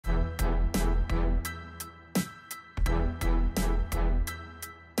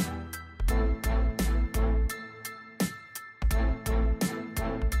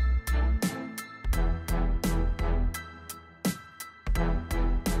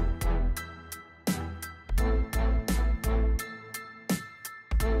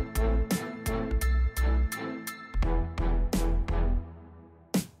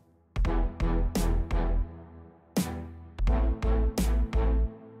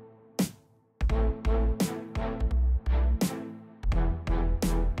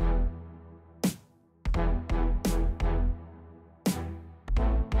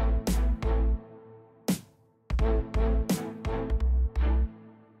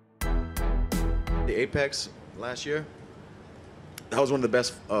the Apex last year. That was one of the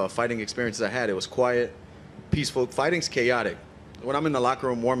best fighting experiences I had. It was quiet, peaceful. Fighting's chaotic. When I'm in the locker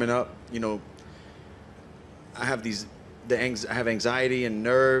room warming up, you know, I have I have anxiety and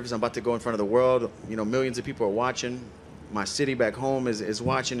nerves. I'm about to go in front of the world. You know, millions of people are watching. My city back home is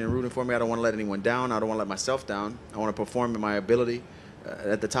watching and rooting for me. I don't want to let anyone down. I don't want to let myself down. I want to perform in my ability.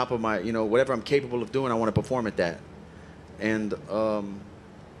 At the top of my, you know, whatever I'm capable of doing, I want to perform at that. And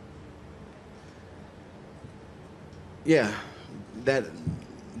yeah, that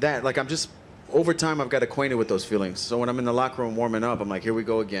like I'm just, over time I've got acquainted with those feelings. So when I'm in the locker room warming up, I'm like, here we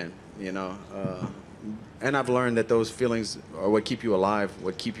go again, you know. And I've learned that those feelings are what keep you alive,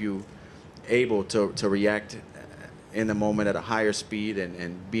 what keep you able to react in the moment at a higher speed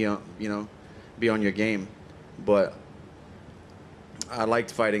and be on, you know, be on your game. But I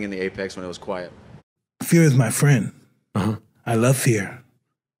liked fighting in the Apex when it was quiet. Fear is my friend. I love fear.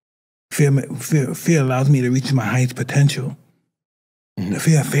 Fear allows me to reach my highest potential. The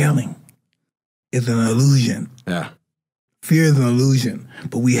fear of failing is an illusion. Yeah. Fear is an illusion,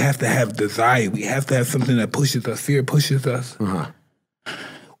 but we have to have desire. We have to have something that pushes us. Fear pushes us.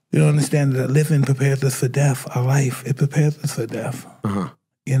 We don't understand that living prepares us for death. Our life, it prepares us for death.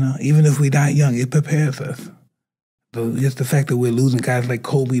 You know, even if we die young, it prepares us. So just the fact that we're losing guys like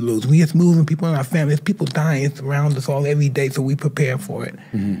Kobe lose. We just moving people in our family. There's people dying. It's around us all every day, so we prepare for it.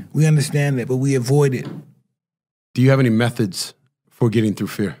 We understand it, but we avoid it. Do you have any methods for getting through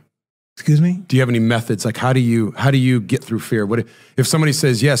fear? Excuse me? Do you have any methods? Like, how do you get through fear? What if somebody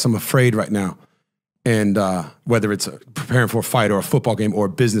says, yes, I'm afraid right now, and whether it's preparing for a fight or a football game or a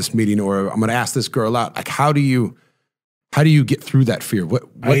business meeting or I'm going to ask this girl out, like, how do you get through that fear?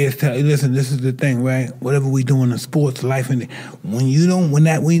 I just tell you, listen, this is the thing, right? Whatever we do in the sports, life, and when you don't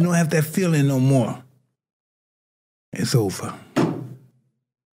have that feeling no more, it's over.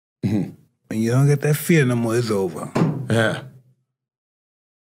 When you don't get that fear no more, it's over. Yeah.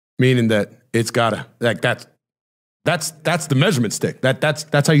 Meaning that it's gotta, like, that's the measurement stick.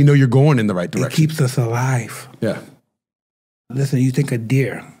 That's how you know you're going in the right direction. It keeps us alive. Yeah. Listen, you think a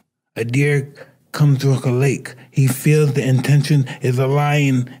deer comes to a lake. He feels the intention is a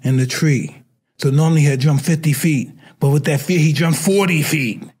lion in the tree. So normally he'll jump 50 feet, but with that fear, he jumps 40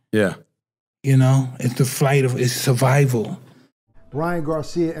 feet. Yeah. You know, it's the flight of, it's survival. Ryan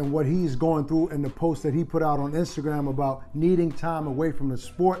Garcia and what he's going through and the post that he put out on Instagram about needing time away from the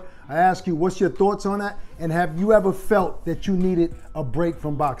sport. I ask you, what's your thoughts on that? And have you ever felt that you needed a break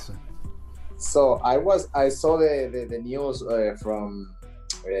from boxing? So I saw the news from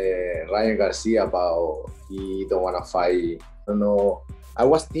Ryan Garcia about he don't want to fight. I don't know. I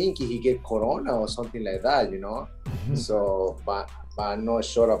was thinking he get corona or something like that, you know. So, but I'm not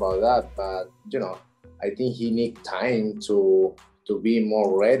sure about that. But you know, I think he need time to be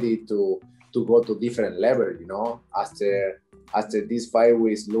more ready to go to different level, you know. After this fight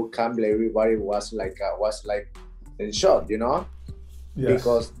with Luke Campbell, everybody was like in shock, you know. Yes.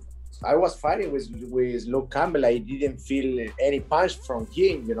 Because I was fighting with Luke Campbell, I didn't feel any punch from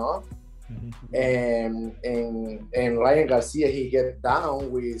him, you know. And Ryan Garcia, he get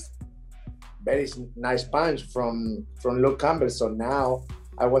down with very nice punch from Luke Campbell. So now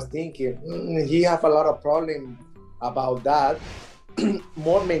I was thinking he have a lot of problem about that.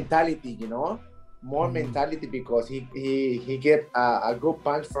 More mentality, you know, more mentality, because he get a good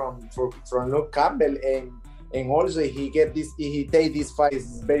punch from Luke Campbell, and also he take this fight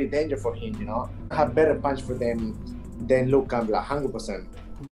is very dangerous for him, you know. Have better punch for them than Luke Campbell, 100%.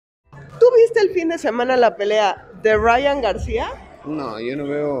 ¿Tú viste el fin de semana la pelea de Ryan Garcia? No, yo no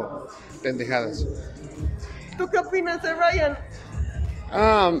veo pendejadas. ¿Tú qué opinas de Ryan?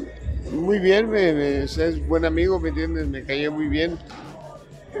 Muy bien, es buen amigo, ¿me entiendes? Me cayó muy bien.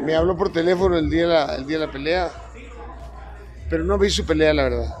 Me habló por teléfono el día de la pelea, pero no vi su pelea, la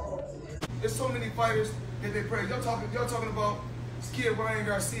verdad. There's so many fighters that they praise. Y'all talking about this kid Ryan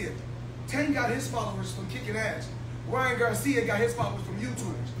Garcia. 10 got his followers from kicking ass. Ryan Garcia got his followers from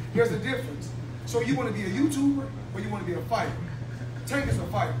YouTubers. There's a difference. So you want to be a YouTuber or you want to be a fighter? Tank is a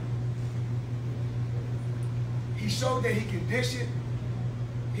fighter. He showed that he can dish it.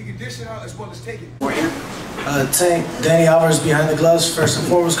 He can dish it out as well as take it. Tank, Danny Alvarez behind the gloves. First and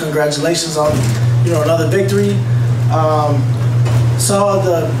foremost, congratulations on another victory. Saw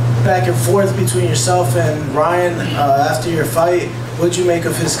the back and forth between yourself and Ryan after your fight. What'd you make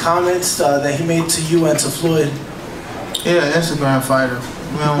of his comments that he made to you and to Floyd? Yeah, Instagram fighter.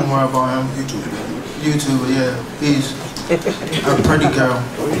 We don't worry about him. YouTuber, yeah. He's a pretty girl.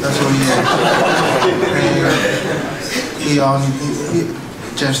 That's what he is. He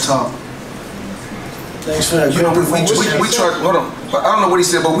just talk. Thanks for that. We tried, hold on. I don't know what he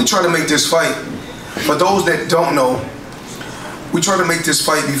said, but we tried to make this fight For those that don't know, we tried to make this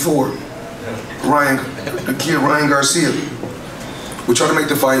fight before. The kid Ryan Garcia. We tried to make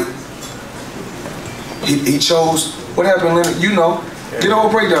the fight. He chose. What happened, Leonard? You know. Get the whole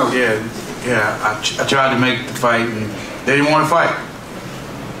breakdown. Yeah. I tried to make the fight, and they didn't want to fight.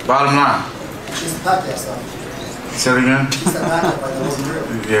 Bottom line. Say it again?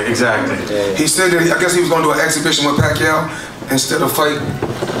 Yeah, exactly. He said that I guess he was going to do an exhibition with Pacquiao instead of fight.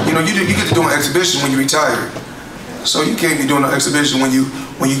 You know, you get to do an exhibition when you retire. So you can't be doing an exhibition when you're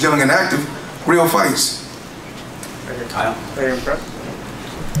young and active. Real fights. Kyle, are you impressed?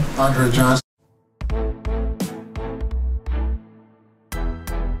 Andre Johnson.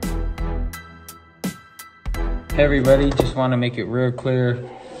 Hey everybody, just want to make it real clear.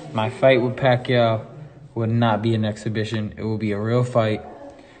 My fight with Pacquiao would not be an exhibition. It will be a real fight,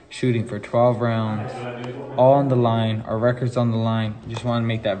 shooting for 12 rounds, all on the line, our records on the line. Just want to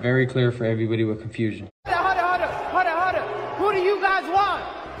make that very clear for everybody with confusion. Hold it. Who do you guys want?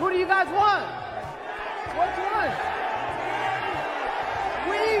 Who do you guys want? Which one?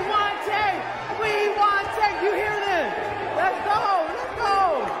 We want Tank. You hear them? Let's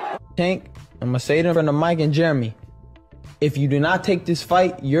go. Tank, I'm going to say it in front of Mike and Jeremy. If you do not take this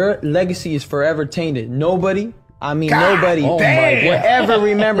fight, your legacy is forever tainted. Nobody will ever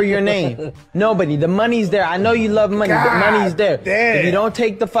remember your name. Nobody. The money's there. I know you love money, but money's there. If you don't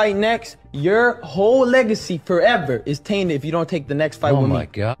take the fight next, your whole legacy forever is tainted if you don't take the next fight with me. Oh my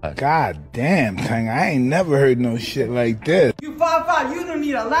God. God damn, Tang. I ain't never heard no shit like this. You 5'5", you don't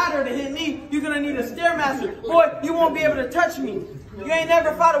need a ladder to hit me. You're gonna need a Stairmaster. Boy, you won't be able to touch me. You ain't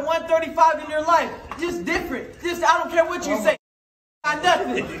never fought a 135 in your life. Just different. I don't care what you say. Got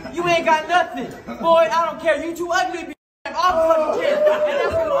nothing. You ain't got nothing. Boy, I don't care. You too ugly to be off fucking kid. And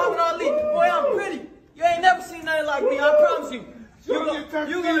that's what Muhammad Ali. Boy, I'm pretty. You ain't never seen nothing like me, I promise you. You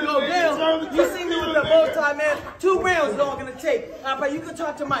gonna go down. You see me with the bow tie, man. 2 rounds is all gonna take. But you can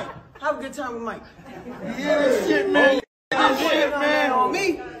talk to Mike. Have a good time with Mike. Yeah, shit, man. Man, on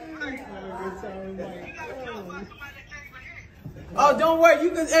me. Oh, don't worry.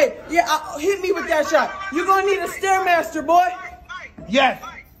 You can, hit me with that shot. You're gonna need a Stairmaster, boy. Yes.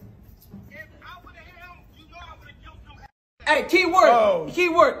 Hey,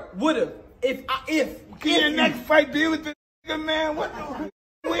 keyword, would've. If. Can your next fight be with the nigga, man?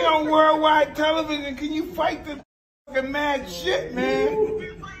 We on worldwide television. Can you fight the fucking mad shit,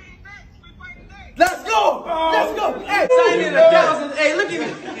 man? Let's go! Let's go! Hey, sign in 1,000. Hey, look at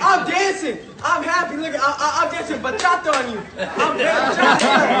me. I'm dancing. I'm happy. Look, I'm dancing bachata on you. I'm dancing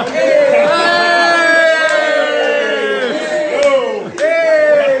bachata. Hey!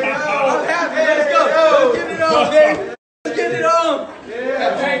 I'm happy. Let's go. Let's get it on, baby. Let's get it on.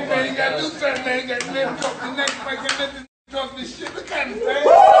 Yeah, Tank, man, you gotta do something, man. You gotta let him talk the next fight. You gotta let him talk this shit. Look at him, man.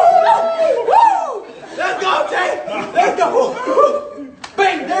 Woo! Let's go, Tank. Let's go.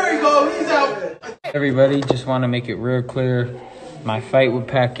 Bang, there we go. He's out. Everybody, just want to make it real clear. My fight with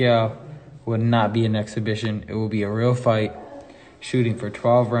Pacquiao would not be an exhibition. It will be a real fight, shooting for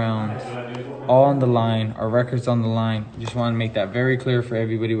 12 rounds, all on the line, our records on the line. Just want to make that very clear for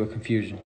everybody with confusion.